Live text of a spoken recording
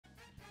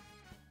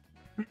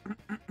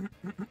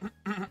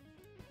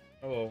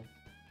Hello.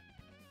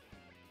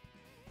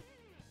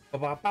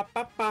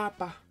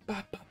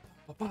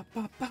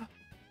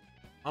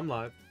 I'm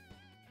live.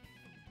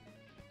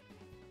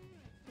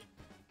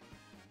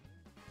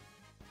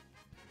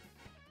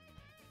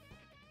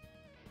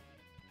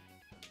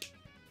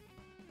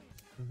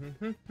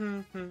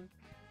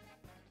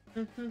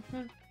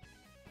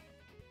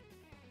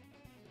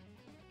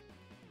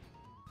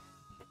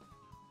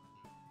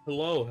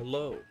 Hello,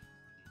 hello.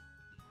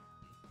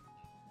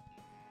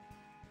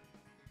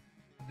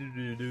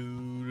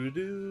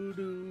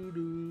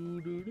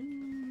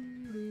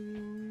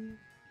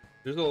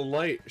 There's a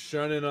light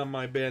shining on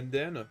my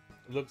bandana.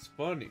 It looks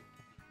funny.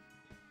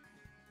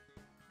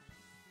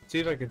 See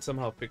if I can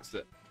somehow fix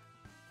it.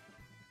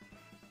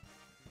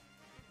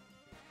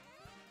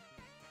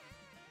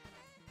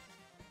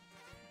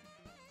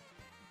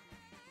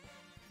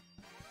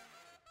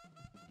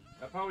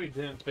 I probably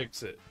didn't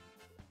fix it.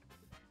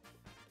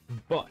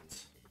 But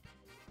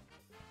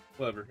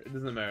whatever, it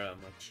doesn't matter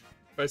that much.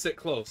 If I sit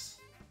close,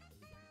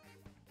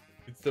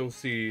 you can still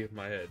see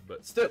my head,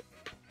 but still.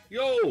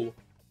 Yo!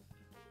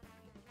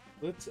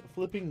 Let's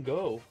flipping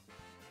go.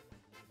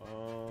 I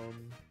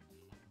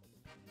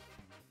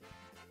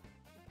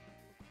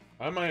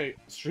have my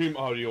stream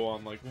audio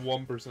on like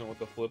 1% with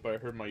the flip. I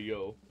heard my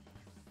yo.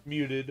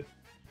 Muted.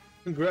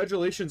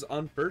 Congratulations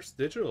on first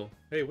digital.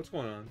 Hey, what's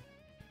going on?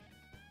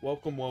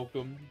 Welcome,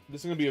 welcome.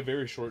 This is gonna be a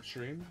very short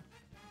stream,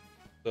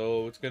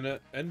 so it's gonna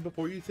end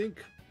before you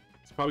think.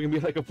 It's probably gonna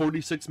be like a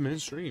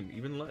 46-minute stream,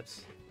 even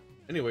less.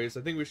 Anyways,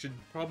 I think we should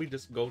probably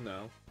just go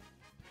now.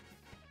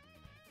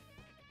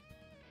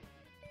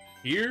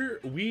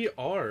 Here we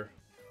are,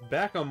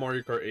 back on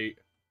Mario Kart 8.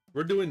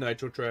 We're doing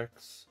Nitro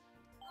tracks.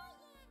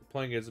 We're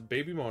playing as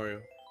Baby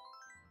Mario.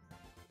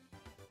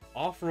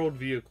 Off-road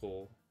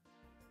vehicle.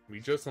 We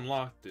just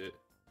unlocked it.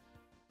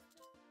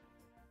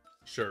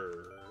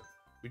 Sure.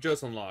 We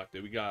just unlocked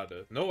it. We got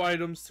it. No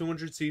items,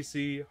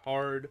 200cc,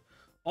 hard,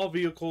 all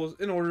vehicles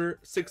in order,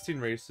 16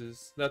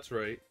 races. That's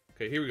right.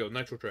 Okay, here we go.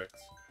 Nitro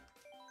tracks.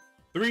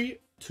 3,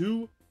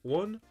 2,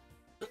 1.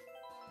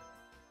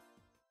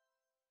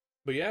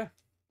 But yeah.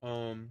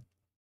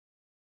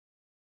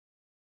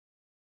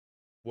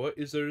 What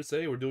is there to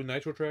say? We're doing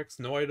Nitro tracks,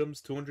 no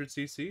items,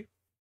 200cc.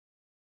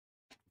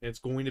 It's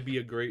going to be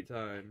a great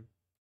time.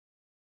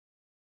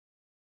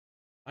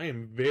 I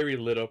am very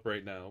lit up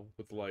right now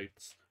with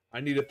lights. I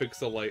need to fix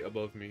the light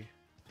above me.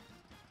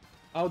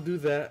 I'll do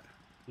that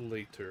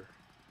later.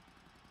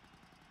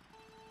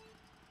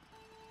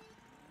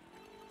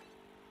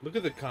 Look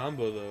at the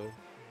combo though.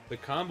 The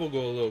combo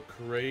go a little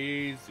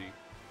crazy.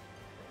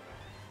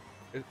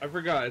 I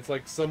forgot, it's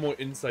like somewhat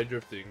inside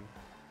drifting.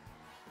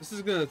 This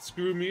is gonna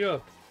screw me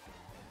up.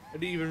 I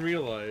didn't even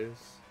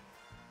realize.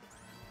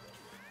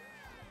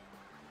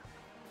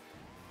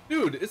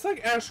 Dude, it's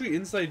like actually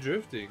inside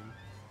drifting.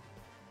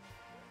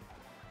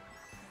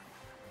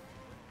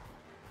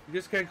 You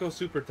just can't go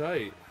super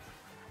tight.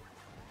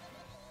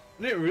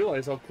 I didn't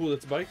realize how cool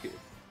this bike is.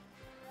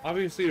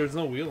 Obviously there's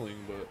no wheeling,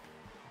 but...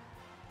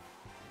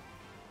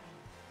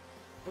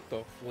 What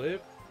the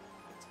flip?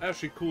 It's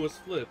actually cool as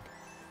flip.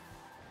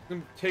 It's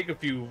gonna take a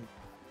few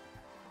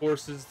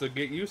courses to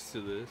get used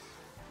to this.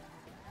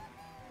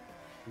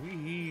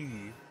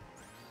 Wee.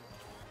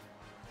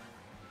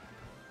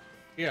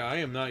 Yeah, I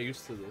am not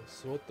used to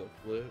this. What the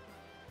flip?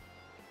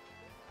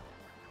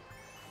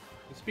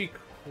 This be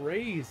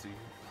crazy.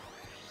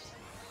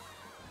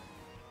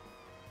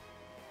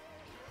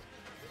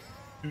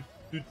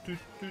 Do, do,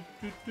 do,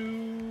 do, do.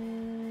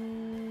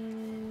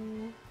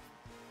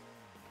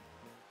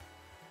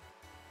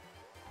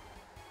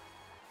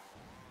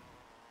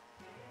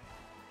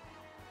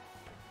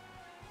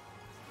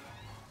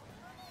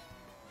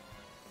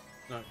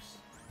 Nice.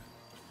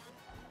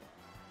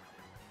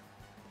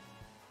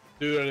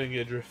 Dude, I didn't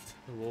get drift.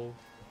 Lol.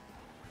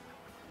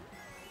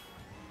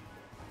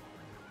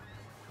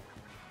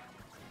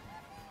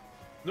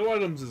 No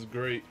items is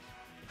great.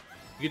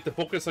 You get to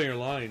focus on your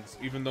lines,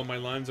 even though my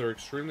lines are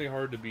extremely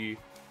hard to be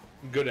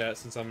good at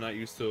since I'm not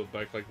used to a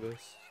bike like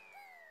this.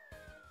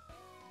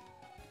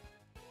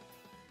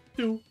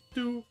 Do,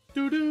 do,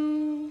 do,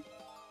 do.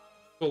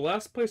 So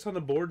last place on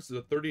the boards is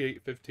a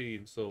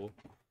 38.15, so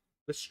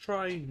let's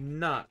try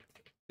not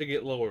to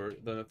get lower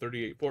than a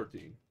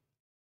 38.14.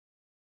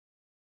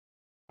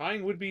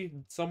 Tying would be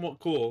somewhat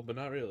cool, but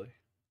not really.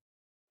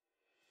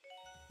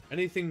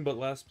 Anything but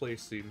last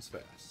place seems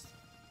fast.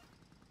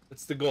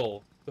 That's the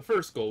goal. The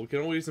first goal. We can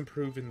always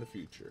improve in the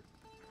future.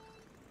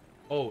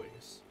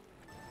 Always.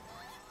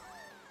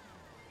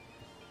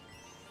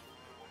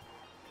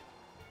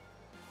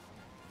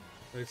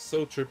 It's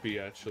so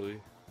trippy, actually.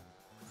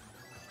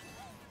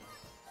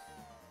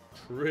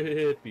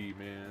 Trippy,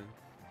 man.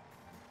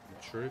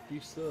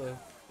 Trippy stuff.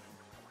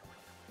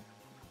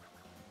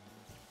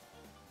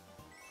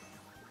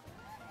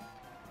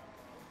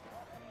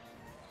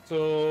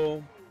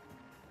 So,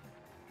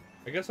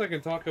 I guess I can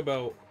talk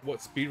about what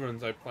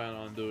speedruns I plan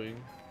on doing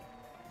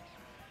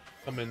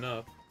coming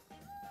up.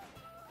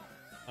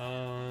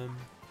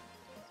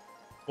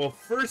 Well,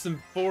 first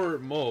and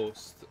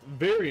foremost,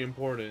 very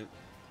important,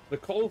 the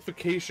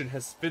qualification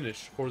has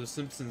finished for the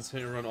Simpsons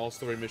Hit and Run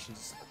All-Story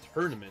Missions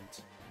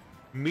tournament,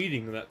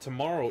 meaning that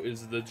tomorrow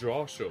is the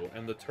draw show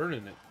and the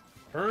tournament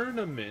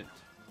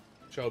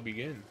shall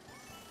begin.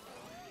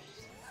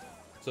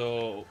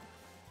 So,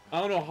 I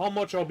don't know how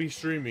much I'll be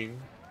streaming,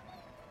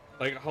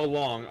 like how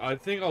long. I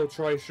think I'll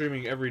try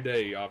streaming every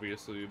day,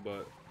 obviously,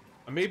 but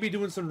I may be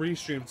doing some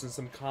restreams and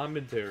some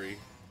commentary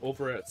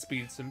over at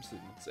Speed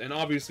Simpsons, and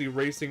obviously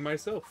racing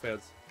myself as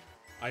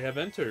I have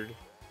entered,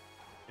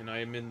 and I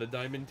am in the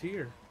Diamond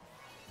tier.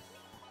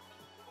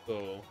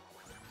 So,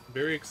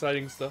 very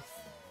exciting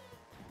stuff.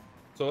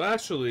 So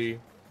actually,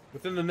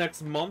 within the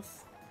next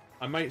month,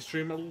 I might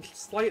stream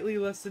slightly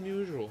less than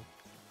usual.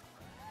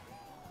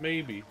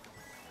 Maybe.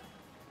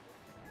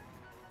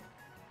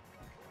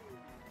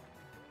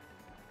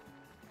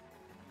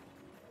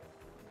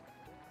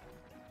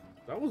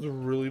 That was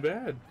really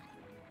bad.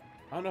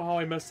 I don't know how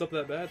I messed up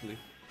that badly.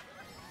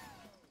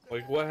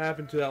 Like, what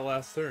happened to that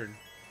last turn?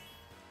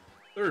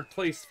 Third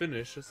place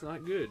finish, that's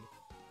not good.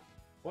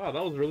 Wow,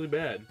 that was really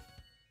bad.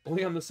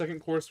 Only on the second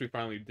course we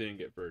finally didn't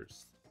get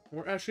first.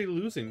 We're actually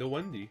losing to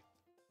Wendy.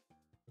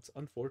 It's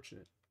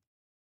unfortunate.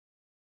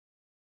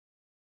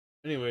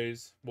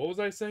 Anyways, what was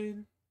I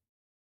saying?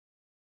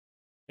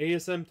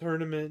 ASM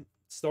tournament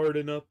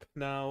starting up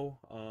now.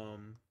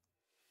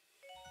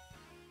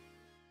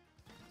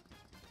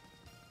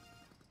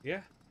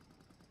 Yeah.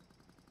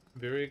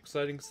 Very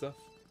exciting stuff.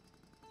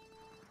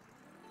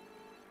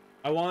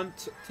 I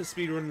want to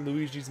speedrun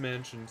Luigi's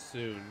Mansion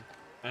soon.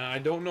 And I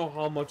don't know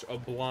how much a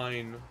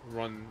blind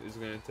run is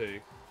going to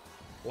take.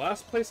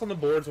 Last place on the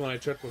boards when I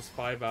checked was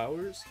 5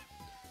 hours.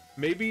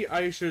 Maybe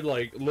I should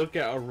like look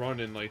at a run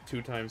in like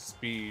 2 times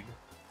speed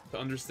to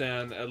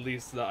understand at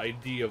least the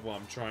idea of what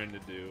I'm trying to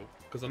do.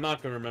 Because I'm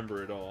not going to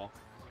remember it all.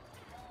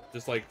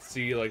 Just like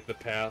see like the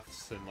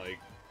paths and like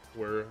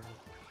where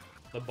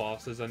the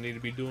bosses I need to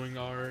be doing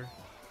are.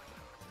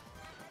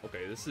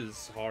 Okay, this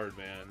is hard,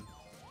 man.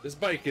 This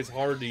bike is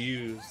hard to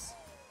use.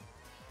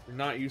 You're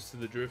not used to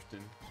the drifting.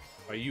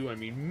 By you, I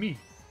mean me.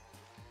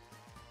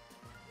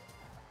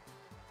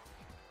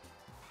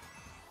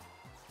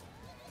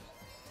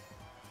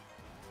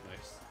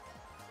 Nice.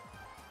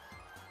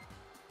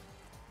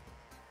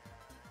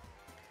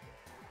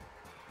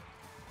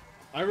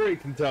 I already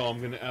can tell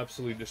I'm gonna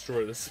absolutely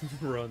destroy this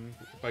run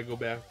if I go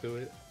back to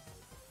it.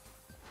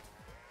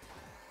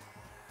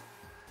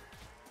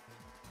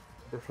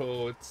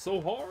 Bro, it's so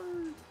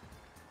hard.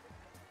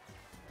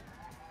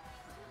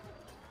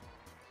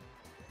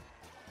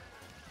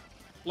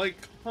 Like,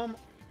 I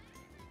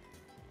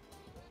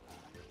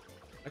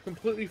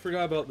completely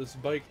forgot about this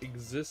bike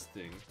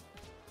existing.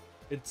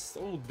 It's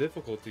so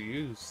difficult to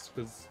use,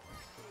 because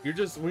you're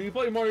just, when you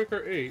play Mario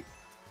Kart 8,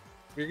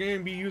 you're going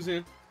to be using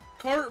a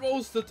cart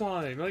most of the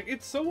time. Like,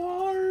 it's so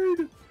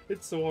hard.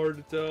 It's so hard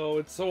to tell.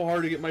 It's so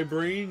hard to get my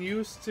brain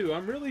used to.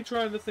 I'm really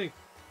trying to think.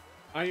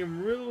 I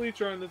am really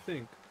trying to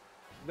think.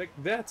 Like,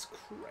 that's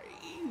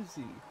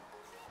crazy.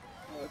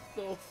 What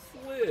the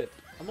flip?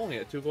 I'm only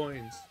at 2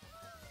 coins.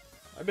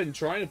 I've been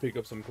trying to pick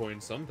up some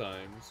coins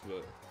sometimes,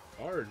 but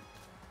hard.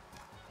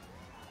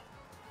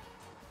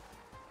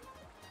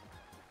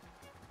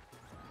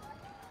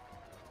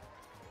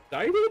 Did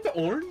I even get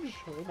the orange?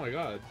 Oh my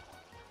god.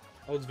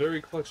 I was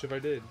very clutch if I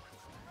did.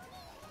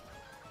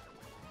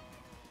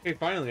 Okay,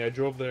 finally, I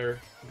drove there.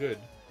 Good.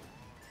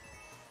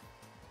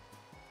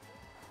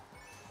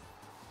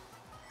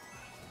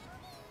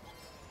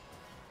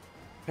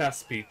 Past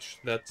speech.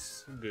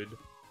 That's good.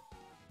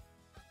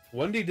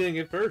 Wendy didn't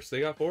get first.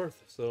 They got 4th.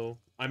 So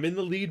I'm in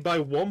the lead by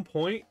 1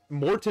 point.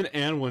 Morton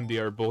and Wendy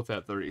are both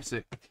at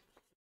 36.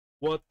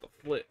 What the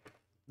flip?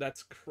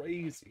 That's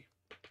crazy.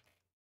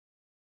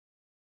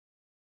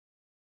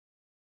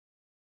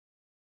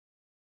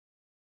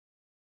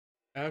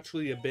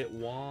 Actually a bit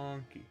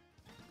wonky.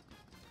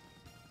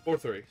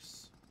 4th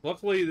race.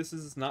 Luckily, this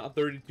is not a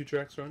 32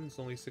 tracks run. It's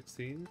only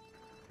 16.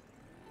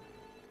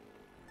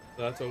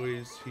 So that's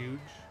always huge.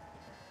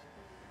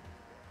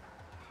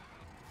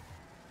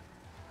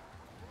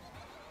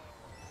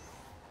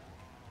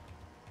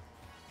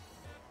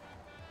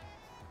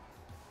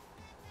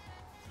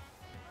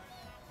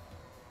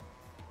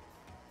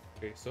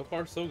 Okay, so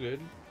far so good.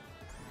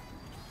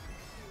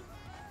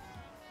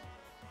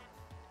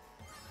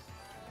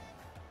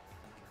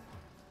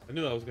 I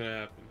knew that was gonna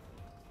happen.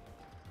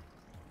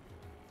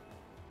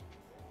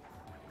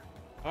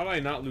 How did I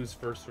not lose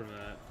first from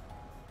that?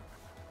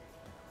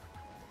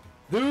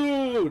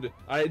 Dude!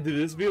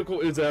 This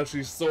vehicle is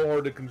actually so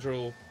hard to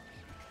control.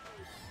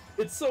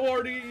 It's so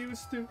hard to get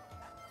used to.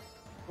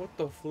 What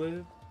the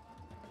flip?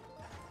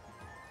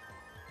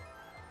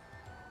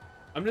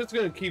 I'm just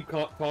gonna keep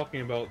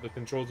talking about the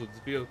controls of this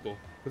vehicle,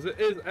 because it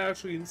is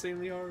actually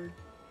insanely hard.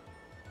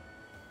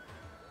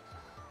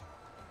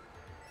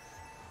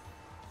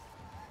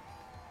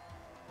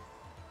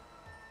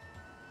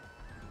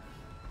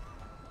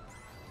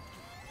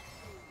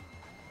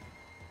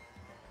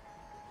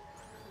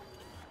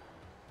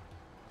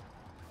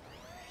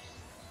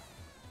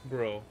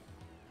 Bro.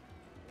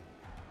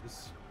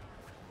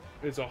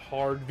 is a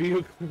hard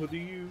vehicle to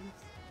use.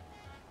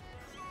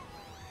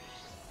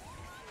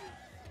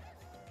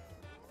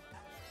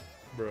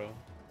 Bro.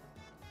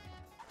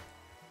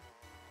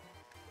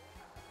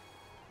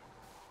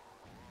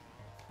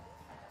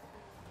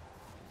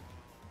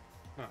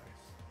 Nice.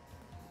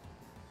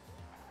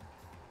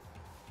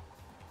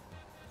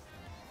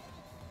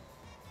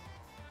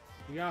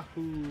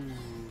 Yahoo!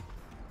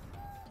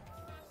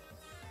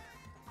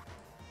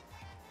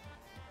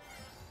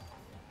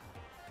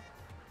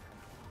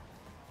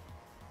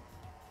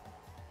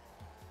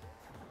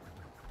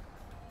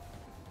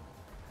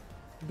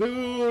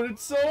 Dude,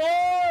 it's so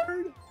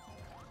hard!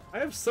 I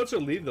have such a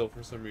lead though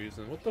for some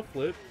reason. What the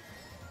flip?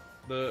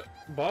 The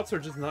bots are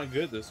just not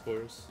good this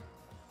course.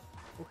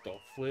 What the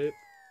flip?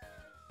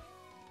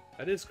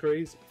 That is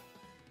crazy.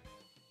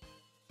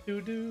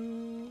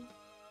 Doo-doo.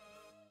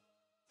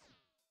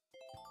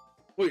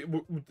 Wait,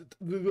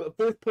 the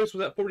fourth place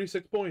was at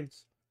 46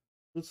 points.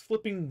 Let's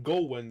flipping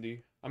go,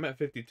 Wendy. I'm at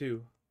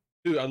 52.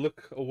 Dude, I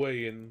look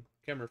away and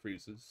camera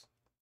freezes.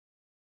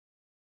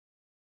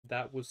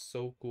 That was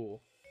so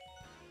cool.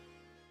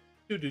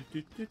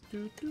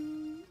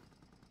 Do-do-do-do-do-do.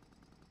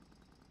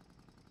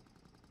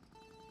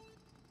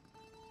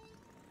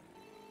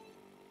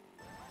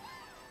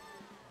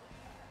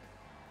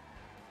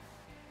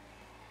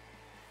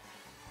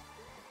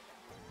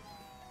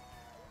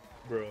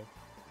 Bro.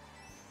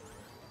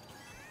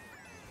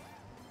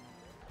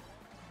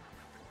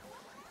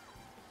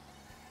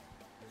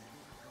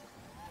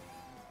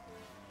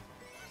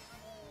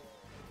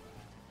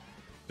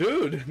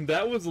 Dude,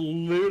 that was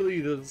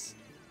literally just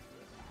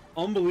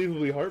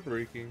unbelievably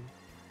heartbreaking.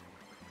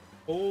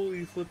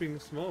 Holy flipping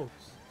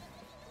smokes.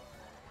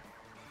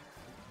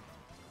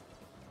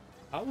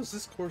 How is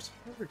this course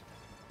hard?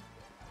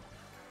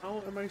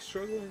 How am I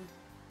struggling?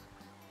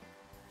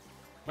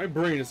 My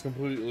brain is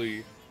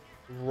completely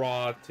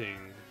rotting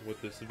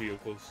with this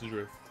vehicle's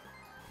drift.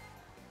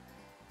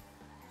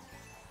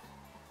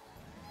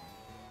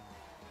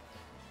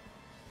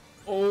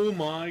 Oh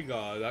my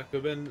god, that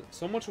could have been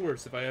so much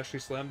worse if I actually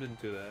slammed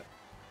into that.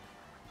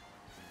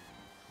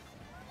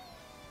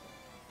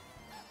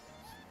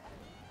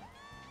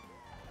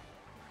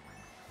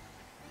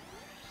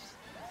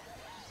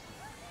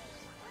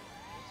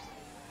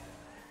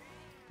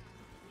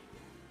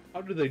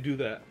 How did they do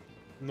that?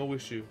 No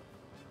issue.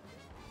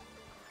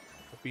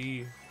 That'd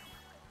be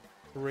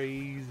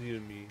crazy to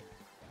me.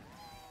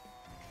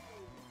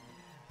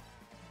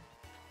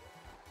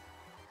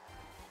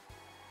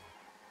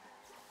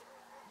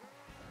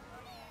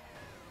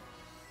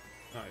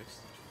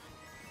 Nice.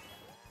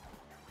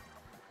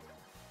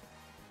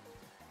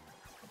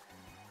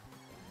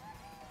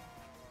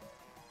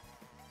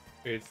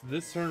 Okay, it's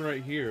this turn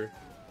right here.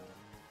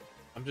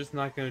 I'm just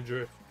not gonna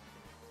drift.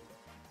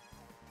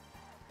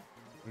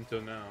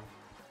 Until now.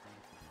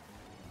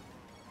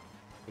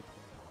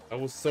 That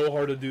was so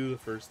hard to do the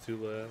first two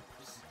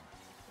laps.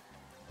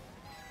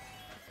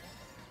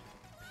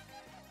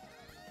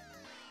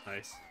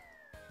 Nice.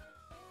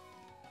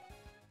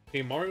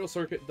 Okay, Mario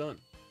Circuit done.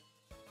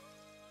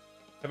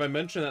 Have I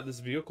mentioned that this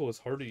vehicle is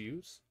hard to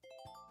use?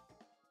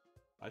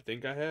 I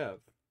think I have.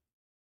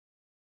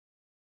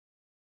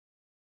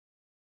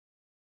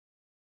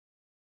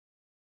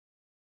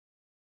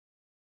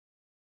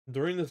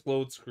 During this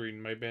load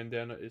screen, my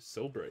bandana is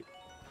so bright.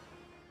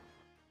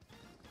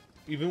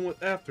 Even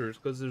with afters,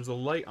 because there's a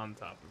light on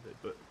top of it,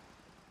 but...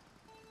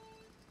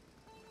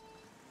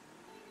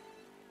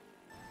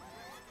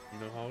 you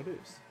know how it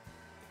is.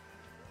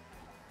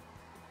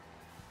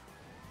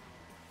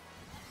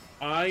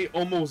 I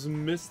almost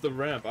missed the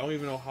ramp. I don't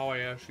even know how I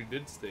actually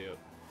did stay up.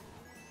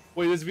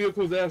 Wait, this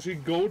vehicle is actually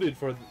goated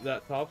for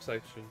that top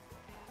section.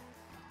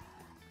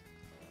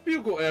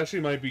 Vehicle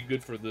actually might be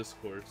good for this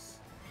course.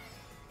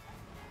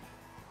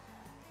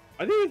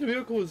 I think the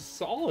vehicle is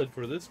solid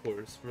for this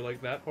course, for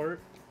like that part.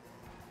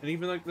 And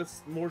even like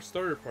this more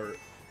starter part.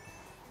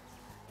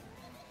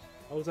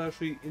 That was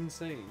actually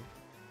insane.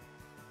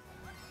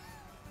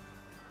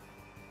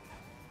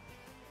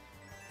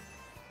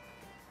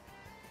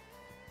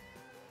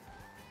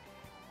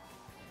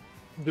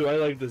 Dude, I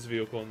like this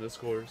vehicle in this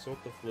course.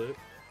 What the flip?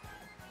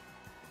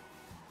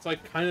 It's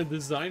like kind of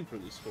designed for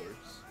this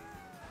course.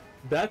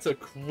 That's a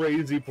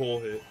crazy pull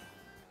hit.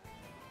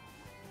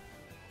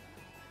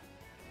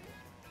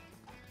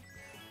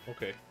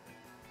 Okay.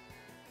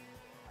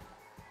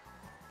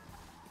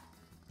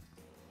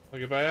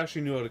 Like if I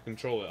actually knew how to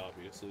control it,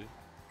 obviously.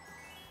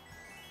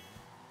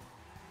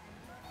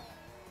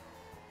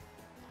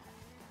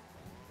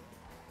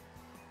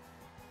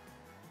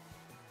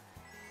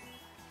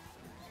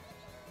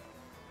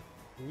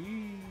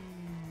 Whee.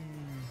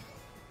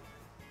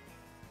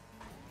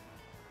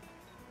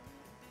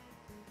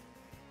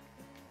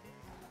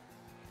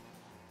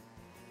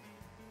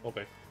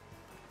 Okay.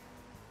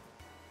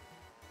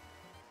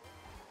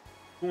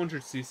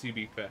 200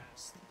 CCB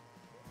fast.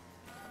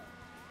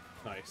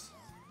 Nice.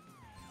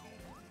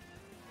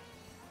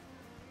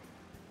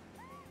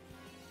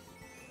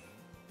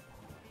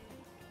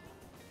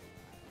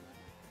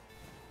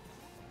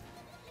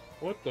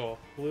 What the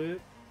flip?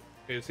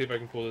 Okay, let's see if I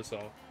can pull this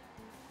off.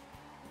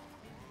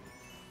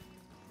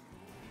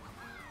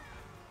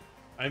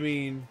 I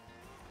mean,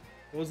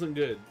 it wasn't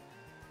good,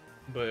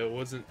 but it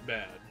wasn't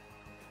bad.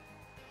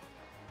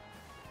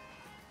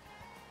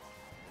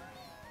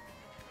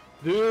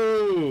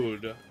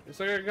 Dude!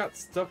 It's like I got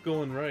stuck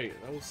going right.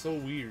 That was so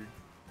weird.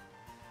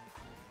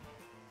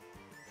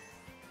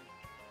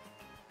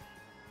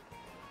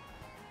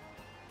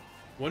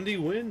 Wendy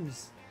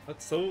wins.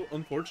 That's so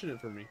unfortunate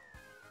for me.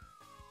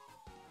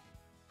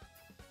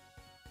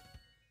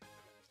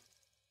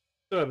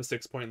 Still have a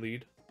 6-point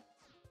lead.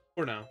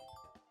 For now.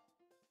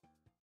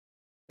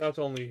 That's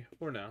only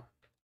for now.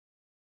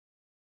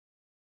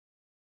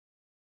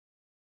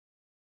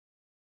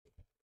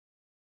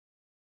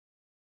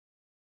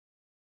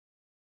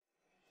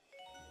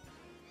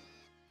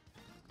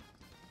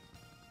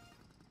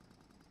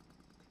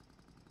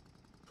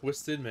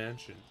 Twisted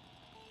Mansion.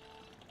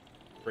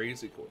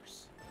 Crazy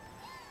course.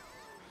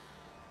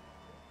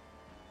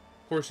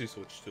 Of course he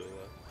switched to the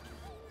left.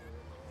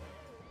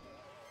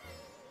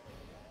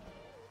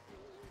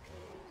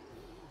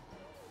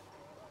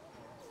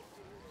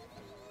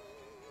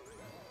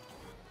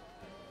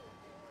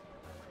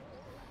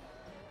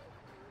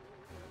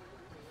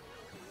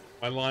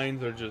 My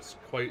lines are just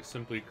quite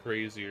simply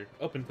crazier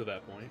up until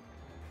that point.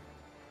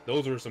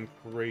 Those were some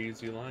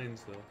crazy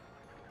lines though.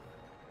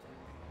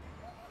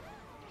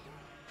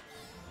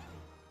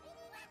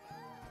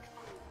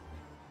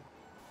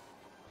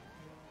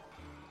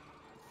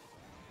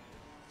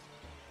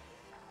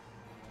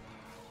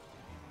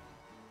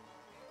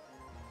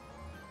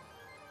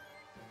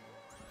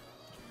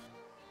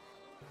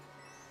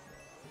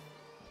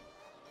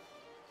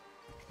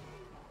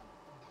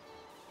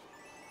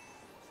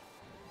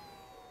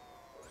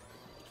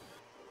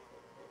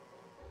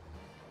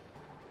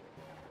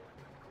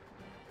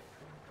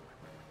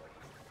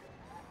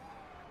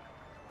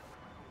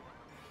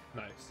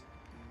 Nice.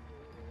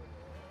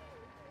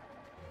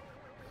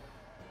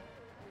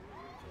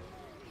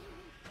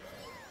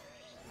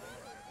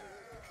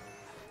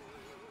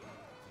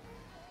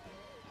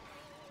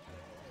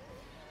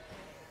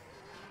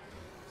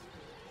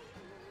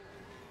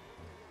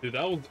 Dude,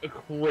 that was a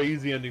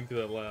crazy ending to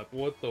that lap.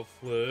 What the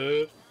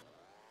flip?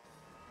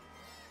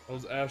 That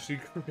was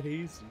actually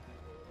crazy.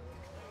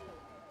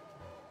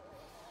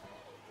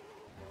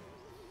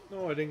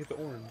 No, I didn't get the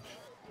orange.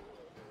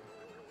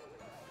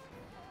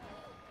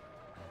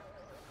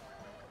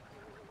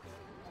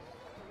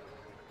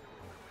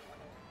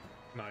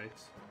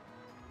 Nice.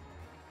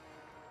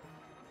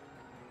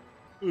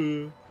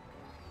 Dude,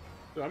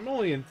 I'm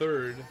only in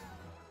third.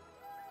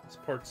 This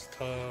part's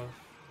tough.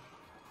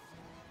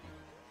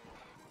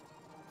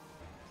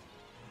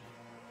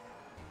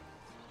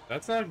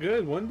 That's not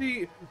good.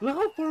 Wendy, look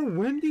how far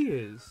Wendy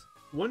is.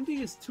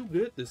 Wendy is too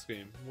good at this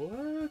game.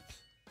 What?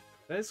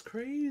 That's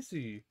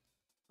crazy.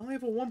 I only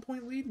have a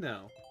 1-point lead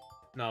now.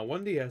 Nah,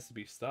 Wendy has to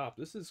be stopped.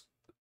 This is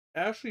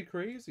actually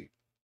crazy.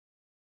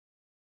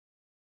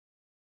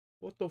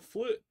 What the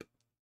flip?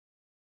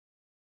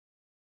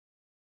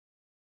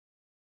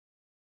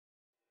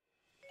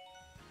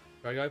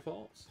 Try Guy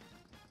falls.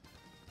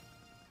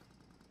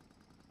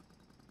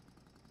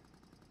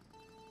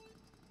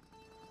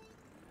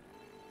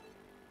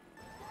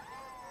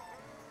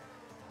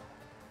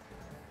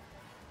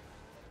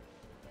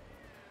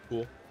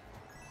 Cool.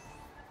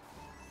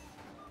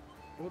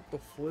 What the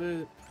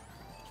flip?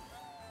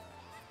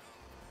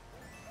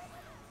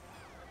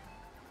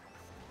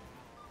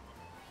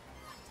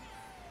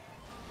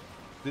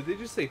 Did they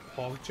just say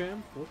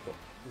PogChamp? What the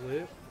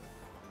flip?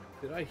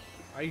 Did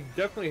I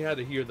definitely had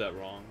to hear that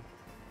wrong.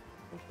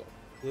 What the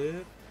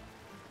flip?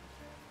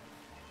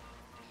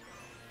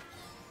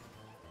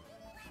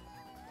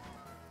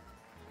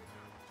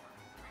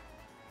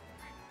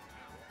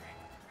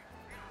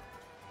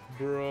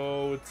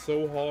 Bro, it's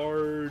so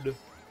hard.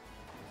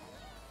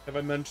 Have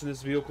I mentioned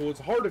this vehicle? It's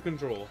hard to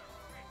control.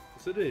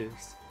 Yes, it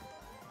is.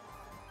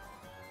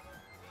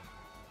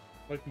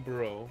 Like,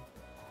 bro.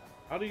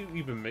 How do you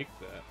even make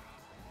that?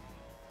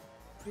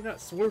 You're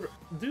not swerving.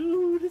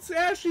 Dude, it's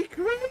actually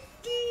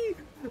crazy!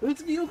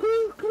 This vehicle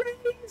is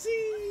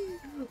crazy!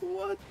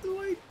 What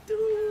do I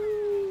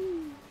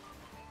do?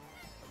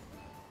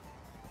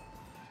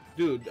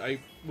 Dude, I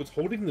was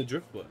holding the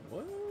drift button.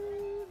 What?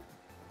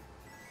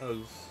 That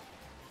was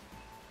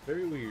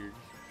very weird.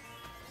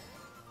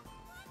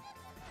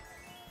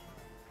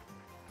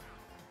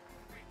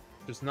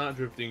 Just not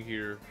drifting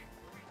here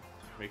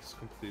makes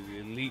completely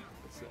elite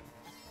sense.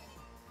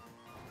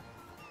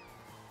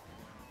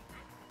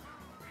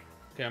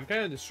 Okay, I'm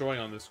kind of destroying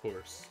on this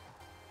course.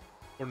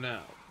 For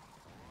now.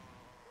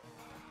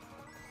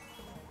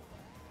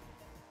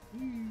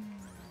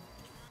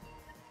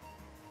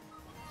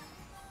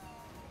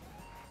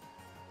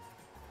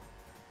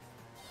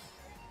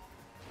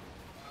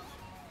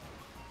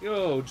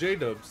 Yo,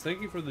 J-Dubs,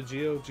 thank you for the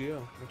Geo.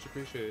 Much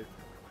appreciated.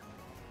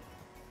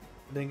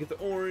 I didn't get the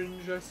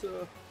orange, I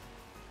suck.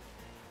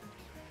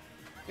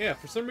 Yeah,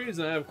 for some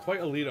reason I have quite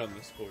a lead on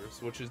this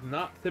course, which is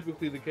not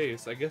typically the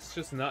case. I guess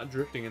just not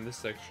drifting in this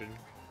section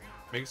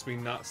makes me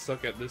not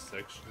suck at this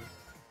section.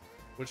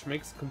 Which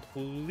makes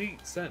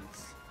complete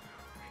sense.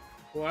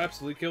 Well, I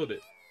absolutely killed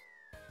it.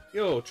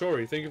 Yo,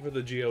 Chori, thank you for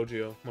the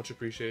GLGO. Much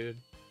appreciated.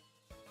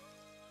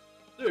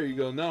 There you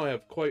go. Now I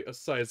have quite a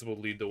sizable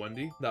lead to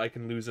Wendy that I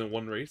can lose in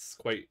one race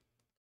quite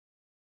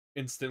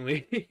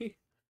instantly.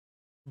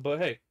 But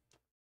hey.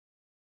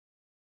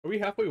 Are we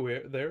halfway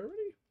there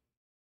already?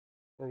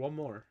 Or one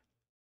more?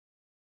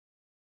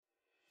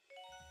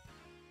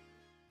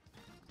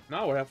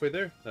 No, we're halfway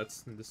there.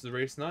 This is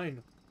race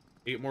 9.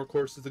 8 more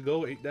courses to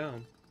go, 8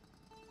 down.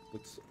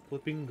 Let's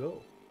flipping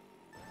go.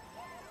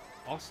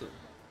 Awesome.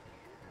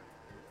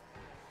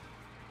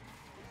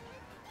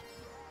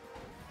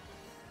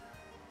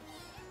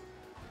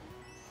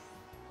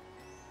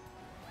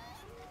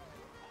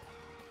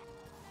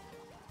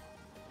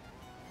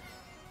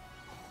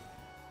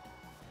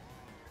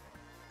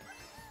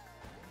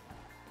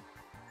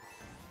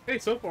 Hey,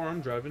 so far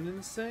I'm driving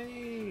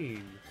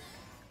insane.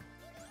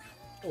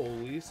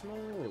 Holy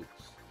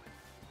smokes.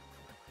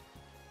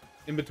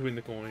 In between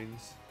the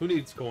coins. Who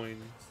needs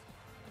coins?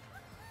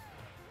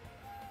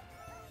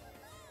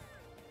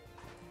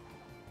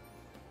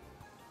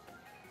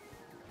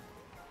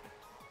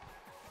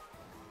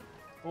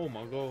 Oh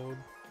my god.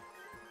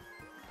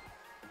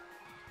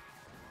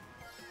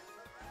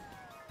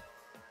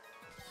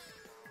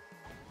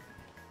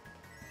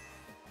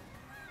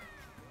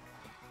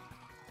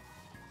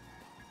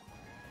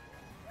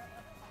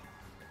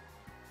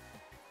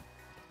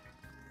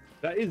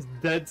 That is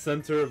dead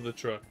center of the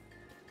truck.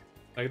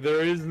 Like,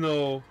 there is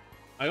no...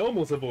 I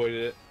almost avoided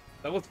it.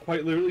 That was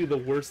quite literally the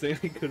worst thing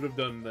I could have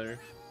done there.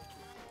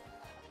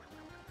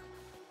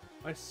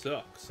 I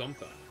suck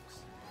sometimes.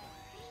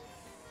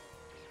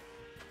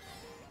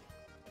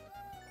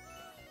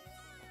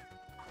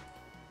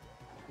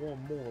 One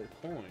more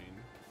coin.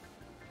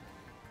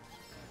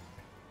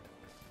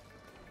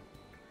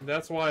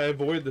 That's why I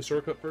avoid the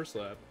shortcut first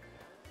lap.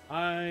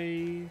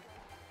 I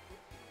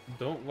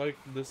don't like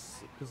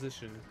this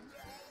position.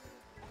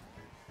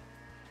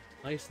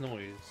 Nice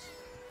noise.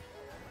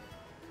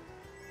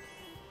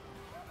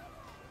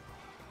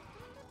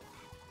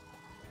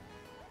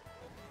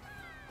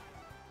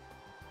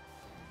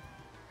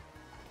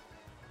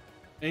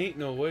 Ain't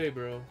no way,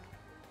 bro.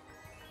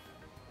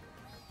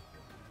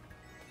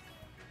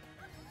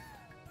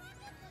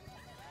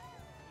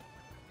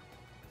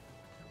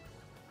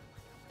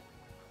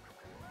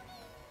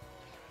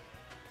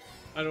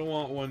 I don't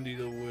want Wendy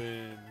to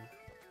win.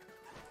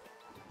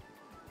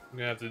 I'm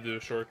gonna have to do a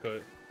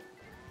shortcut.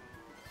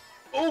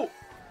 Oh!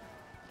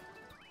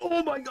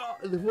 Oh my god!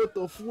 What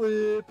the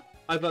flip?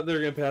 I thought they were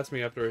gonna pass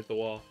me after I hit the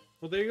wall.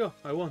 Well, there you go.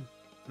 I won.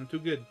 I'm too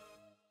good.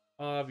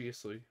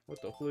 Obviously.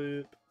 What the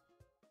flip?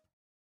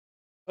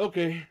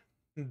 Okay.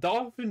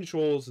 Dolphin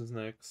Trolls is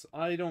next.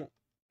 I don't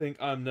think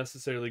I'm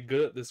necessarily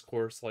good at this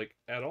course, like,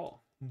 at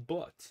all.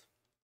 But,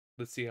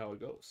 let's see how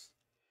it goes.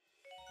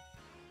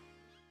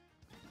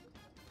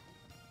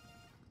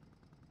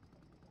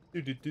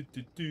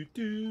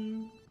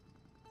 Do.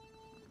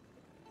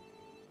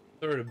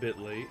 Third a bit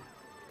late.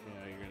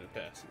 Yeah, you're gonna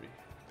pass me.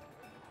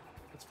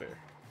 That's fair.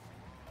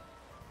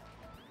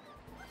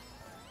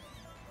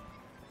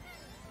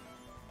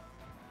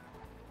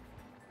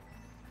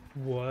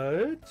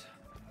 What?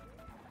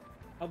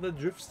 How'd the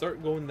drift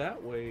start going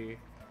that way?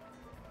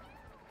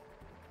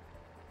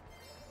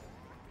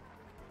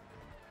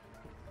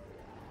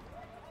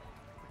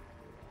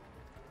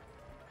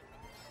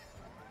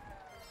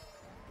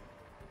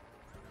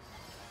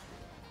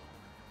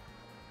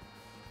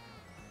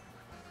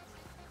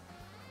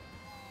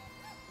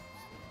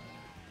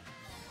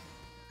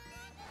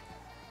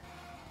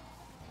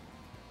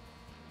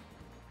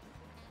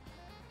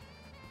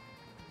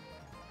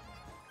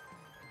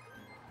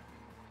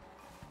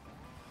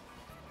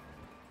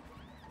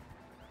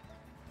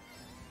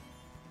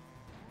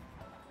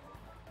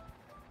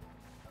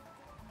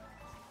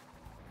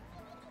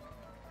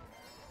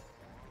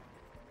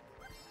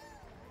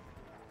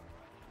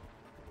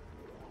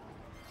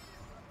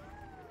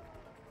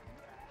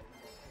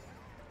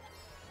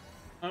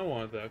 I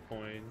want that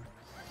coin.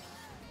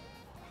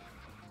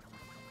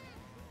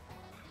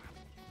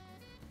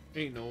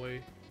 Ain't no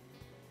way.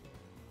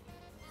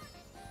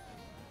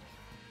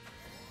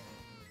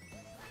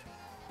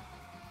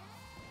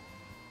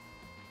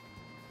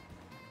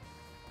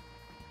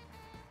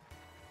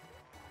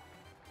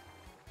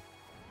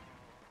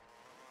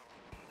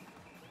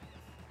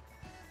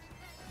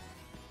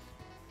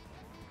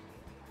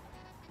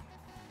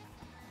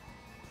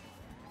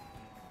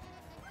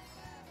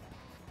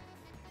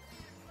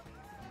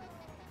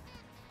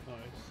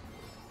 Nice.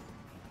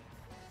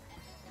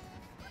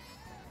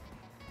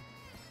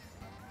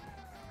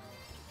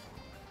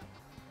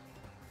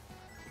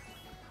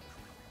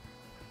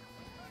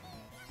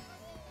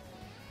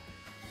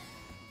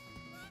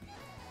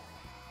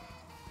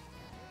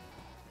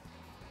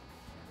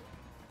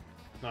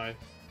 Nice.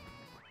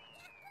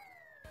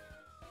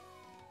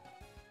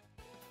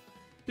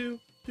 Do.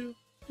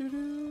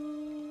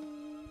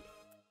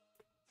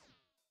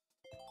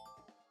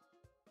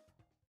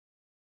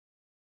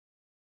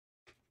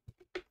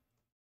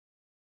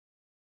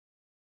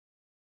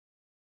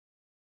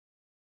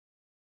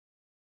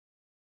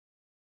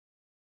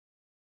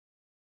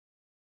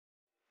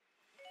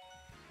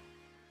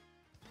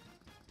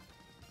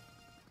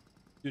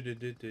 Do do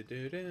do do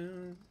do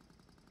do.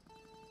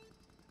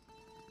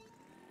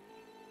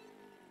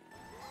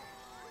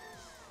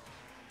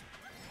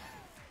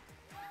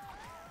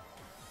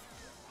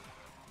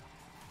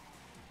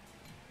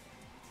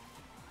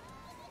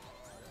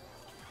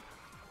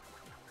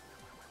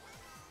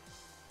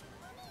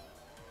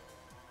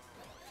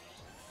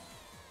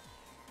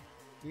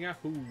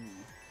 Yahoo!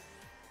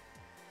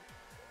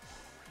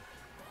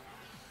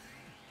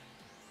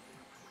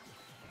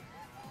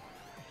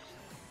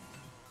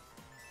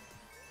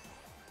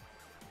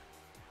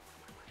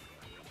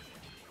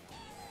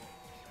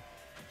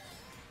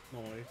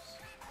 Nice.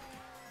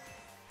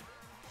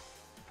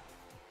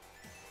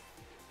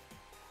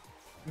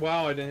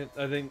 Wow, I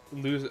didn't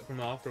lose it from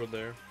the off-road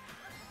there.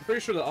 I'm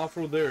pretty sure the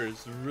off-road there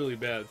is really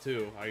bad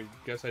too. I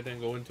guess I didn't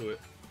go into it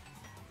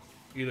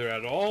either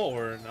at all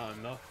or not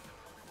enough.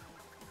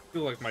 I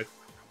feel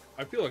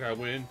like I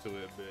went into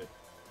it a bit.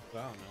 But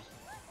I don't know.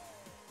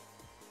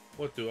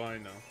 What do I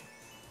know?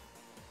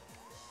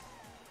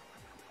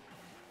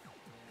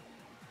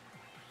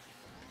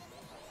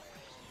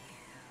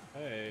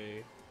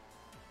 Hey,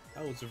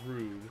 that was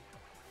rude.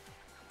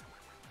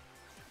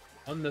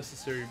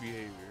 Unnecessary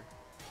behavior.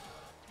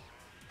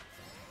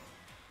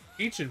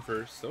 Teaching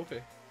first,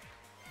 okay.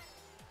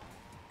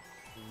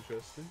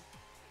 Interesting.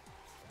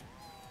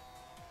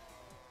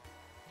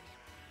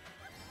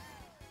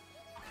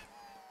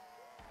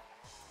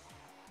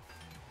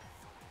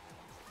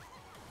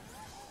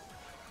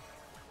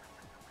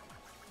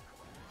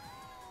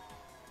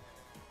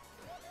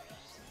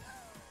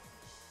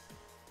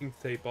 Ink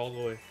tape all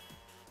the way.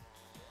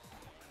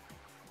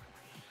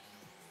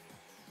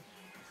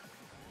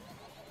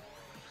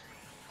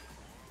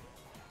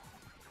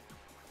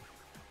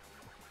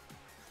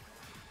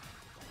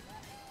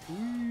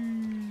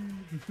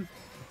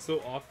 It's so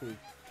awkward.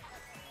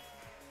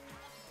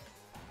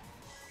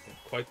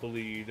 Quite the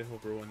lead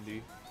over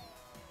 1D.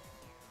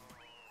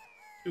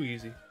 Too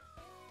easy.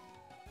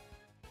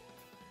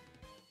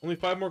 Only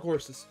 5 more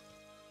courses.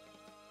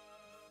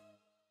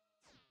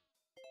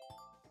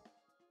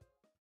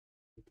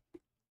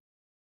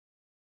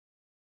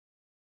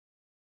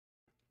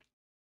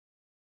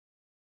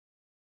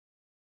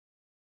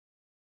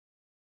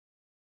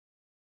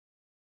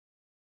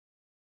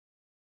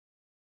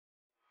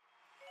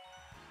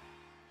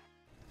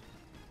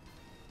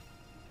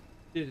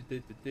 It's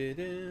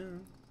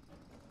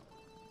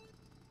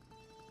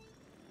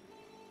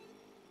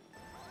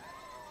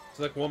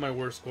like one of my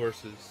worst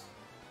courses.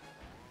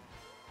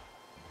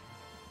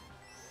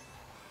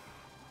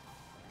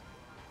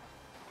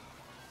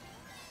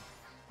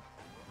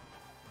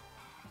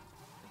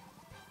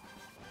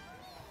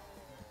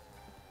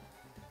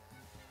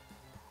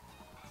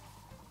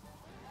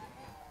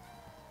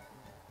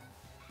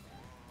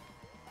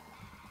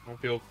 I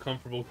don't feel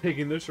comfortable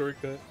taking the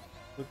shortcut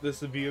with this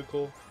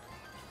vehicle.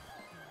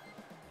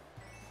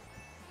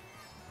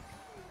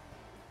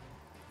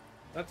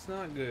 That's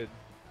not good.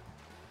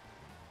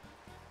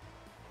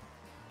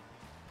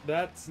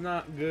 That's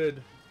not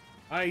good.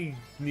 I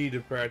need to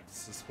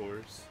practice this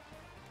course.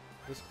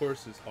 This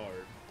course is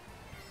hard.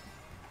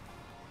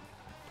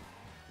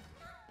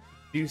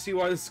 Do you see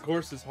why this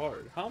course is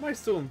hard? How am I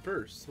still in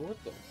first?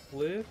 What the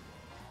flip?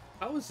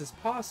 How is this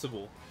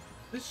possible?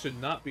 This should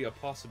not be a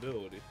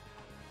possibility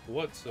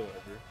whatsoever.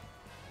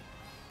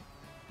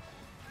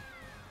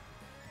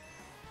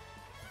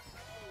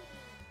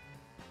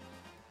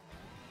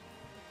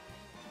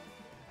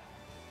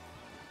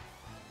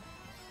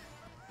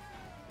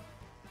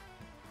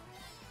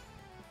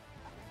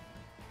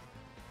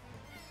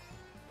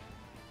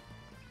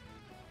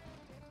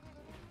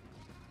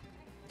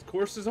 This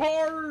course is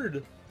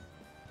hard!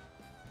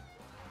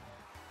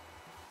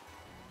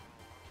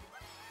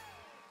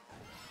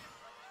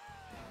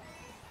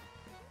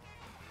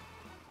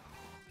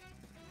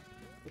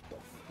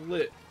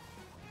 Lit.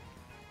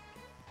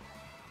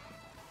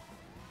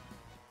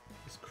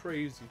 It's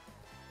crazy.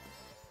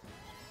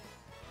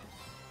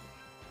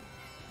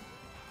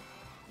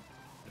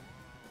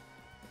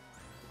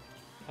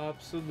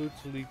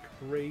 Absolutely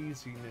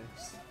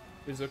craziness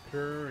is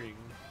occurring.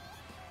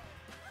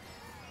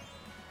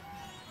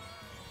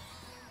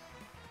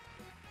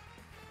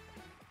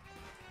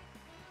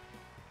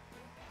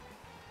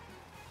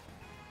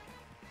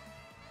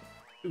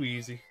 Too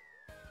easy.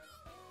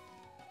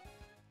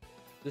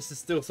 This is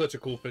still such a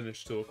cool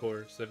finish to a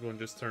course. Everyone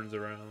just turns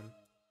around.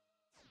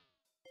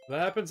 That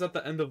happens at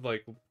the end of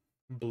like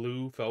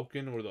Blue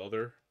Falcon or the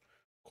other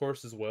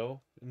course as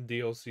well in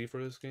DLC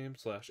for this game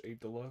 /8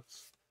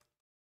 Deluxe.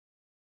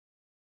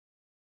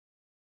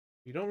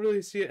 You don't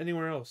really see it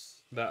anywhere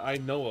else that I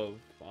know of,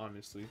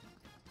 honestly.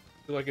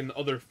 I feel like in the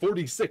other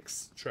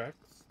 46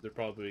 tracks, there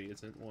probably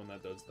isn't one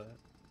that does that.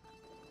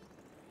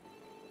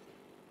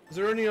 Is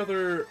there any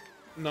other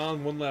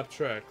non-one-lap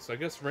tracks? I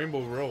guess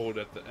Rainbow Road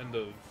at the end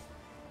of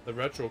the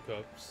Retro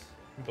Cups,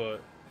 but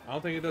I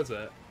don't think it does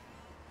that.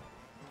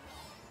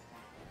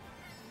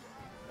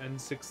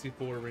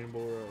 N64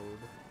 Rainbow Road.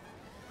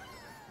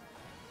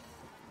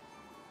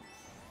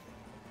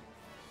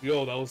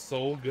 Yo, that was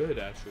so good,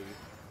 actually.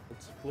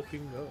 Let's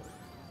flipping go.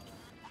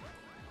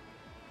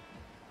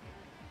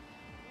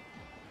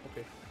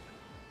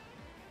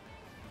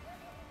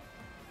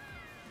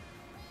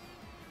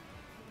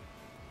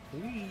 okay.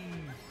 Whee!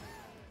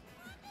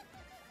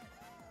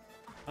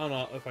 I don't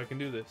know if I can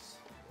do this.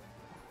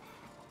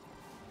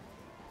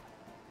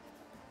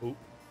 Oop.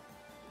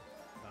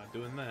 Not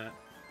doing that.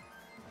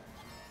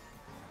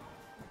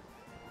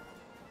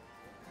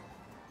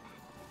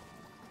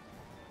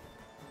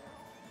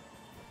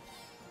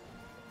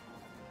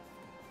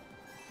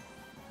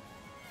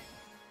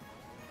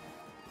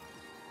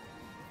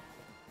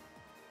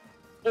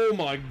 Oh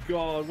my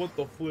god, what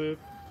the flip?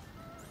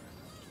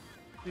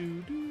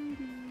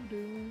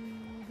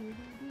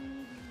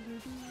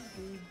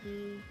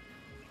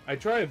 I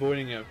try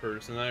avoiding it at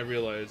first, and I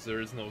realize there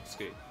is no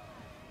escape.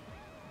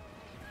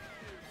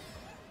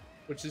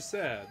 Which is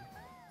sad.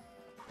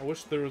 I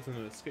wish there was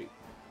an escape.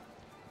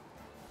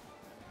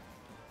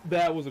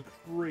 That was a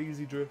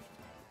crazy drift.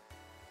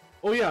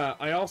 Oh yeah,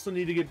 I also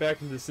need to get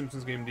back into the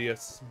Simpsons Game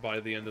DS by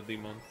the end of the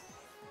month.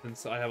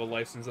 Since I have a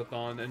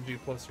license-a-thon NG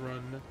Plus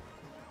run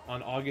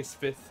on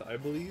August 5th, I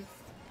believe.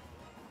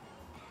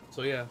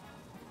 So yeah,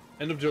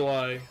 end of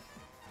July,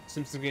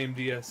 Simpsons Game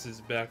DS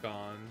is back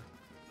on.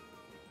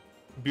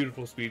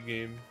 Beautiful speed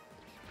game.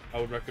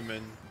 I would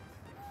recommend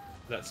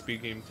that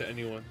speed game to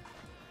anyone.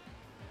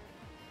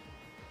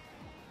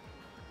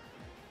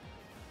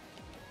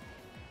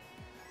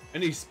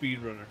 Any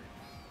speedrunner.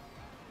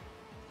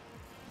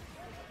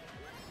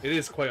 It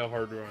is quite a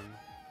hard run.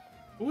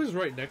 Who is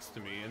right next to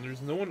me? And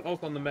there's no one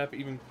else on the map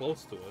even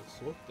close to us.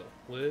 What the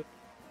flip?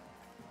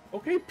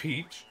 Okay,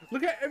 Peach.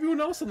 Look at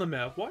everyone else on the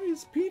map. Why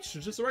is Peach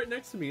just right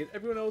next to me and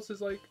everyone else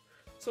is like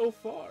so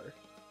far?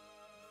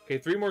 Okay,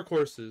 3 more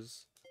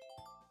courses.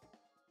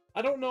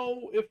 I don't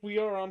know if we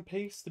are on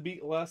pace to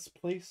beat last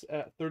place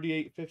at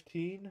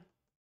 38:15.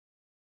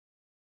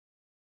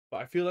 But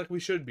I feel like we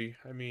should be.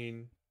 I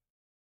mean,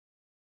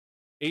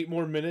 8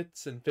 more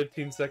minutes and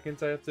 15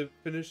 seconds I have to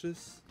finish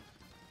this.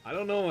 I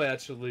don't know,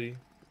 actually.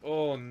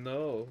 Oh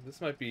no,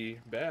 this might be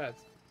bad.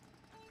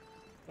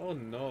 Oh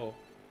no.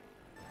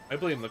 I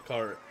blame the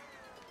cart.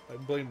 I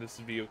blame this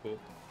vehicle.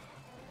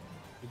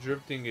 The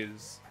drifting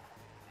is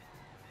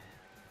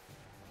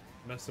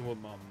messing with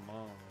my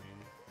mind.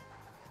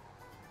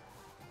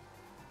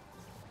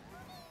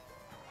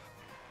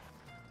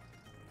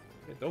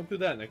 Yeah, don't do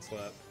that next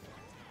lap.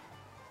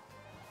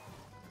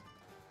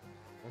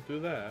 Don't do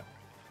that.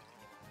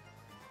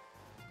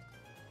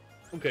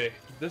 Okay,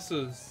 this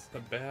is a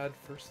bad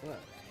first lap.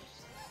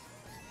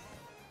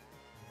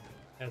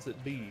 As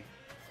it be.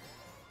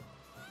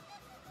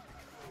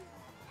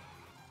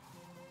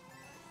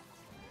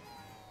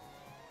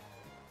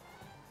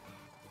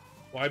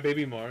 Why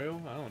Baby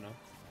Mario? I don't know.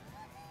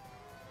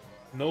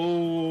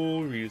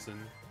 No reason.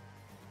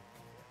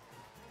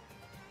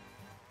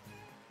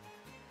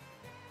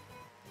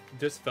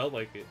 Just felt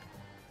like it.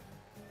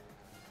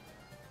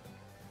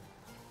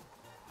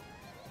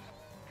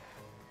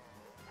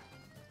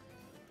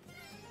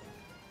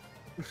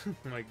 Oh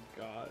my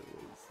god,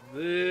 what's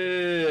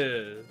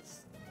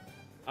this?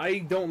 I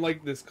don't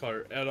like this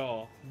cart at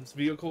all. This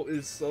vehicle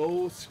is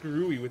so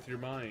screwy with your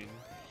mind.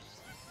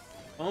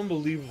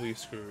 Unbelievably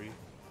screwy.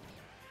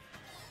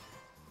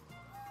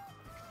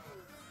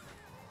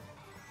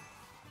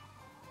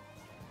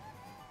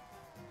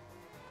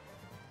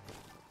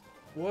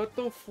 What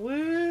the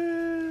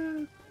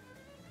flip?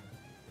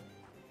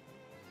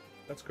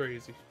 That's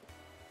crazy.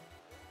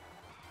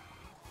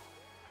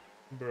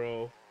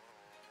 Bro.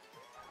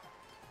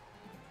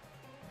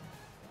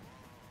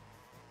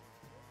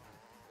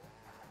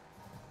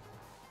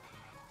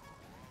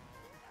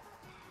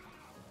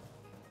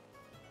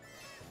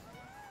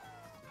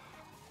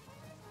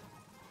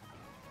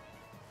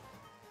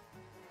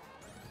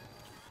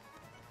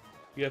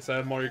 Yes, I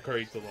have Mario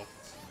Kart 8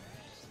 Deluxe.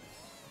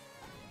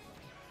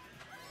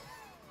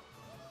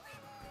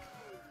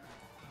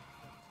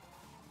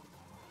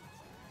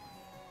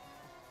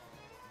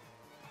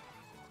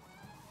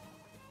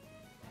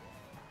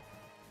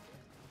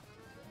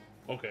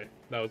 Okay,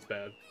 that was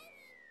bad.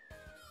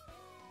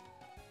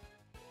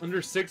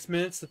 Under 6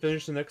 minutes to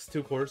finish the next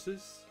 2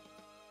 courses?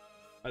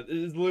 It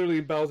is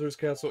literally Bowser's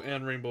Castle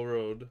and Rainbow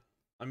Road.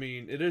 I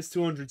mean, it is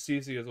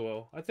 200cc as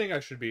well. I think I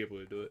should be able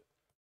to do it.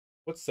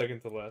 What's second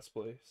to last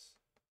place?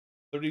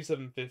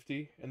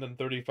 37.50, and then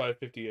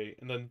 35.58,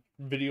 and then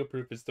video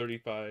proof is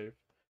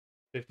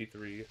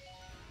 35.53.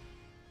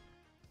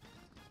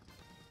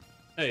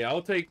 Hey,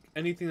 I'll take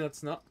anything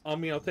that's not... I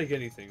mean, I'll take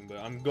anything, but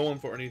I'm going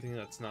for anything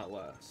that's not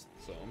last.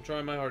 So, I'm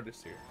trying my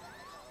hardest here.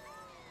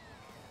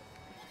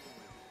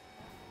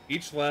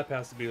 Each lap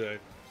has to be,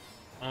 like,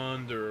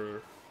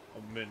 under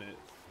a minute.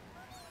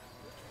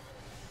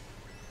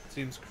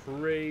 Seems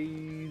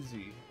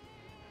crazy.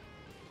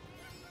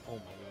 Oh my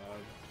god.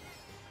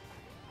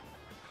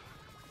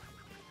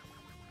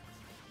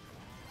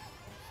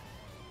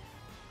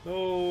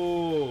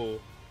 No!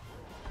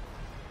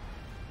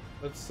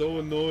 That's so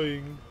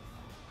annoying.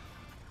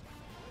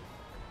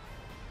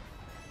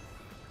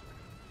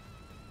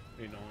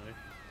 Annoying.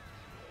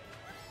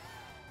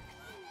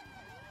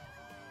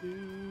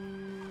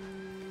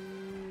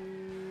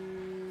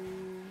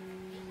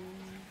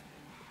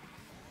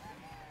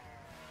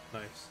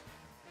 Nice.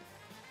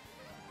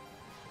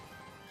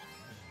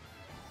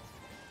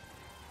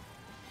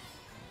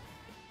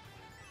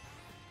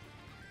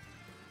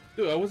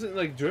 Dude, I wasn't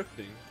like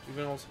drifting,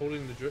 even I was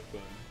holding the drift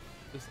button.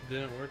 This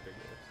didn't work, I guess.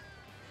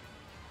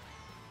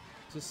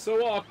 This is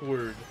so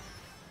awkward.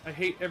 I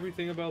hate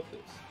everything about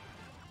this.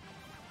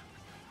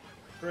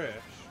 Crash.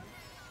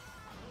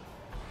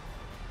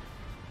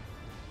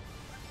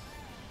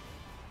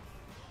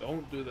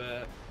 Don't do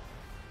that.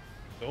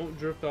 Don't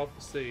drift off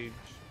the stage.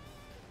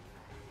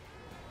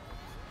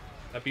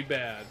 That'd be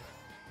bad.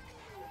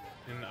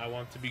 And I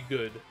want to be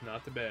good,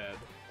 not the bad.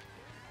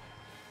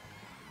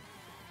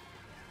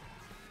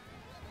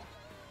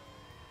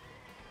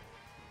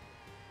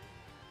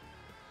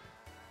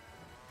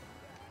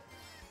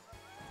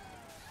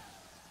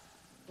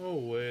 No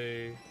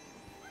way.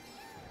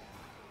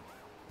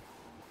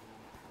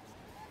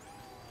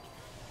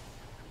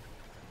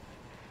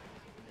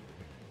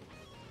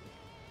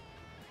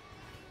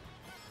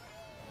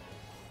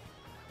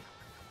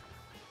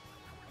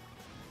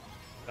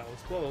 That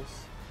was close.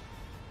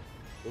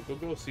 Go, go,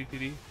 go,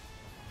 CTD.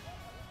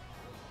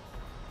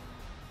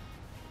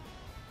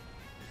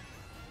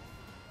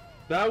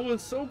 That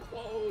was so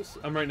close.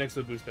 I'm right next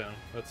to the boost down.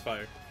 That's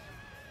fire.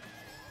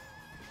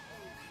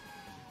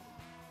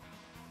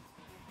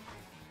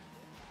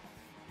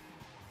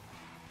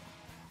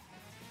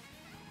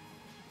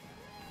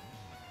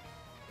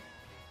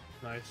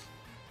 Nice.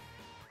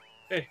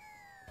 Hey.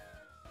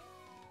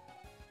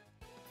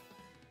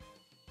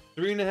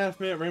 3.5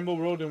 minute Rainbow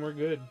Road and we're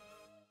good.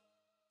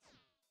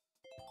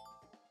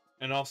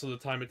 And also the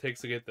time it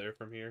takes to get there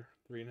from here.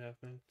 3.5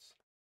 minutes.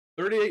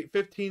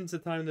 38:15 is the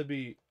time to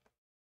beat.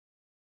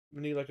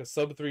 We need like a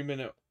sub 3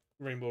 minute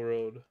Rainbow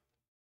Road.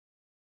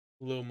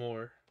 A little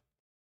more.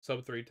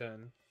 Sub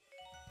 3:10.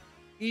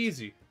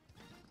 Easy.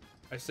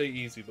 I say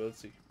easy, but let's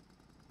see.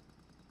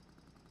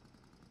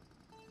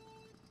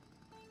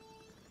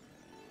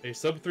 A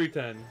sub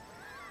 3:10.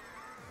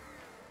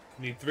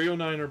 Need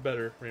 3:09 or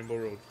better, Rainbow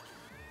Road.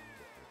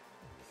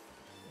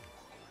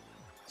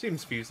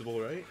 Seems feasible,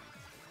 right?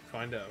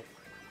 Find out.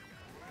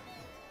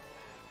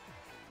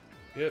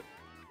 Yep.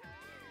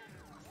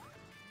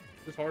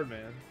 It's hard,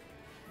 man.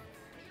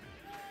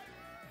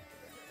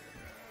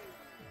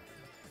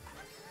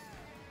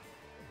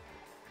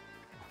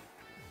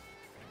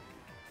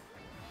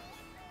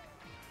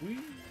 Whee!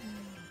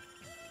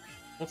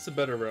 What's the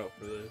better route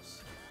for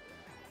this?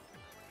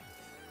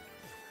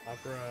 Hop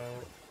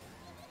route.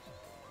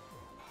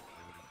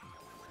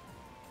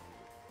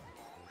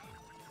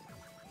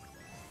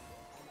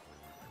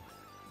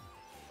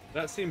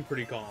 That seemed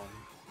pretty calm.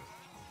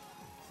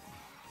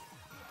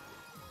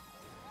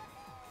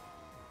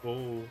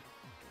 Whoa.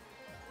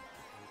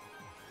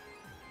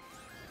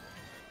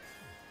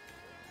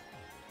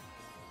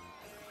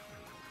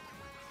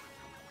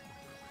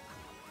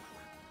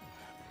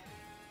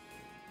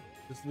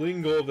 Just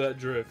letting go of that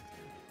drift.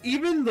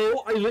 Even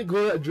though I let go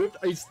of that drift,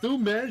 I still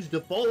managed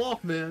to fall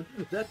off, man.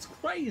 That's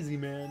crazy,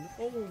 man.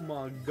 Oh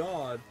my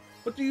god.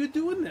 What do you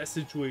do in that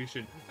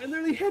situation? I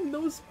literally had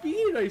no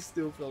speed, I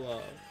still fell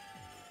off.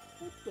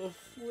 What the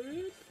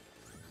flip?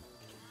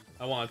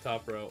 I want a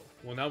top route.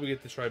 Well, now we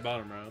get to try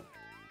bottom route.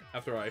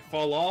 After I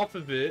fall off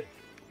of it,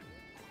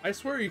 I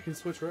swear you can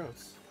switch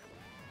routes.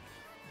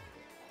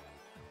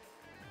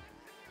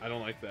 I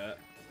don't like that.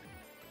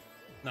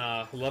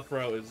 Nah, left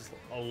route is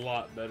a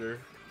lot better.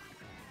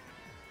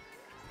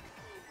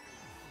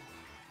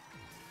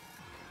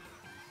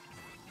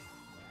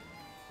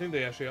 I think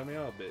they actually helped me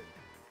out a bit.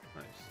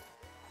 Nice.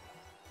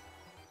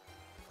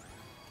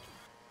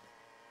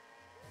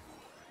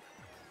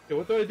 Okay,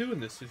 what do I do in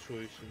this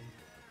situation?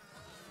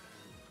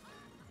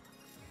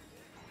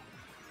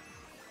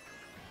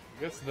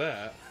 I guess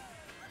that.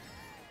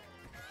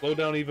 Slow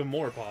down even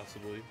more,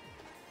 possibly.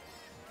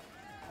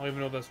 I don't even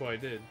know if that's what I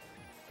did.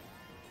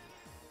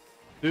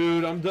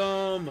 Dude, I'm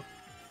dumb!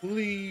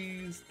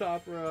 Please,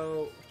 top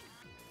route.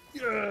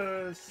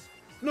 Yes!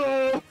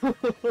 No!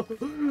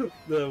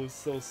 That was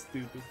so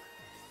stupid.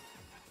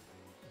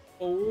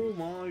 Oh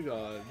my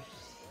god.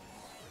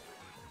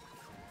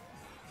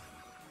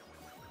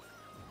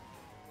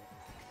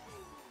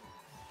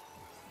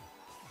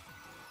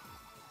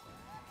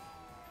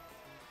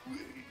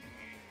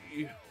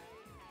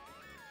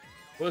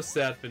 What a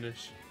sad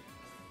finish.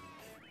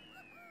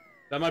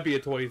 That might be a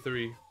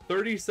 23.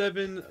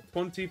 37,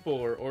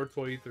 24, or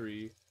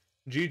 23.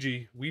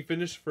 GG, we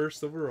finished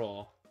first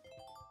overall.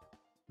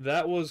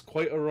 That was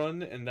quite a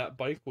run, and that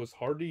bike was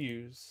hard to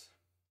use.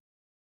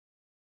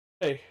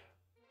 Hey,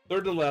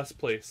 third to last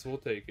place, we'll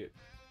take it.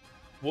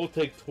 We'll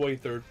take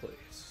 23rd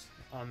place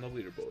on the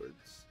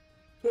leaderboards.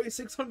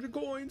 2,600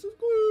 coins, let's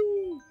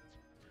go!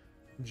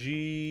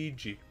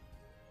 GG.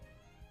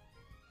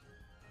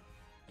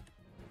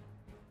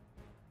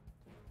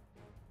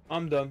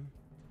 I'm done.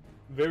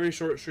 Very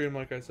short stream,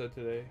 like I said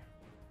today.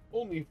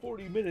 Only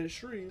 40-minute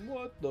stream.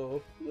 What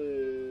the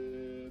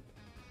flip?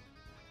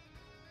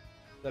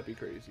 That'd be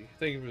crazy.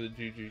 Thank you for the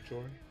GG,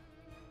 Troy.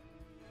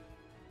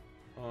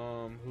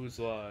 Who's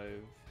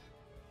live?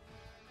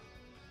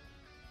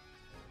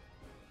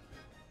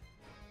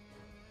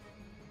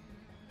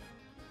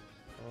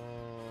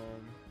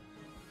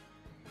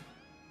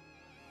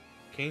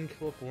 Kane,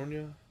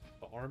 California?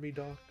 The Army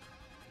dock?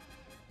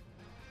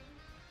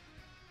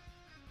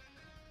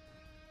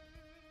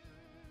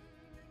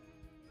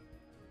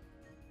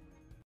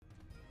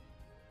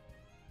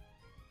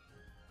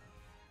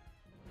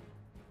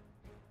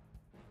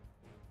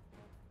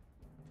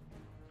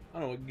 I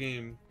don't know what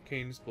game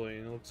Kane's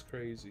playing. It looks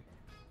crazy.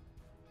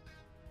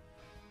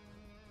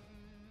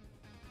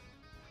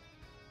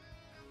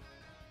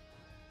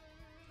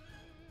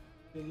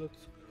 It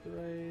looks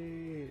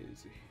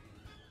crazy.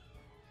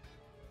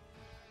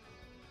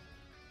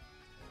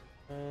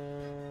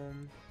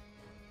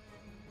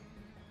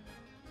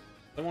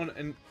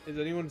 Is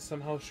anyone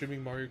somehow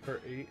streaming Mario Kart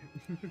 8?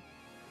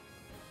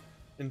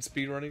 And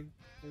speedrunning?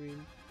 I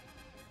mean,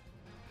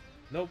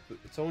 nope.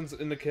 Someone's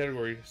in the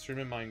category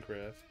streaming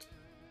Minecraft.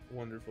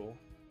 Wonderful.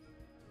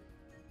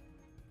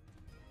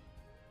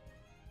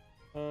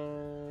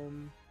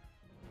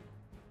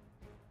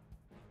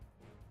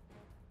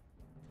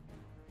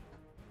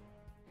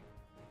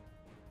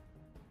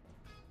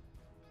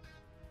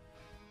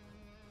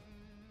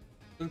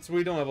 Since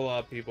we don't have a lot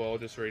of people, I'll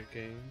just raid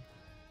Kane.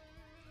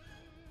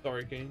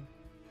 Sorry, Kane.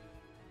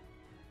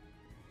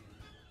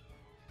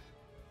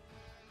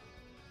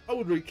 I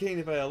would raid Kane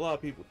if I had a lot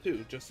of people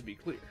too, just to be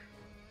clear.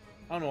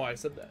 I don't know why I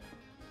said that,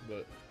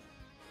 but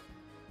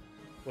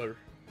whatever.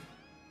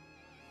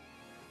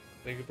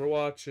 Thank you for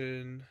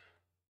watching.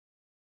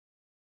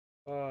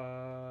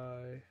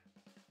 Bye.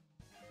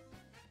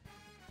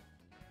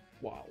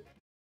 Wow.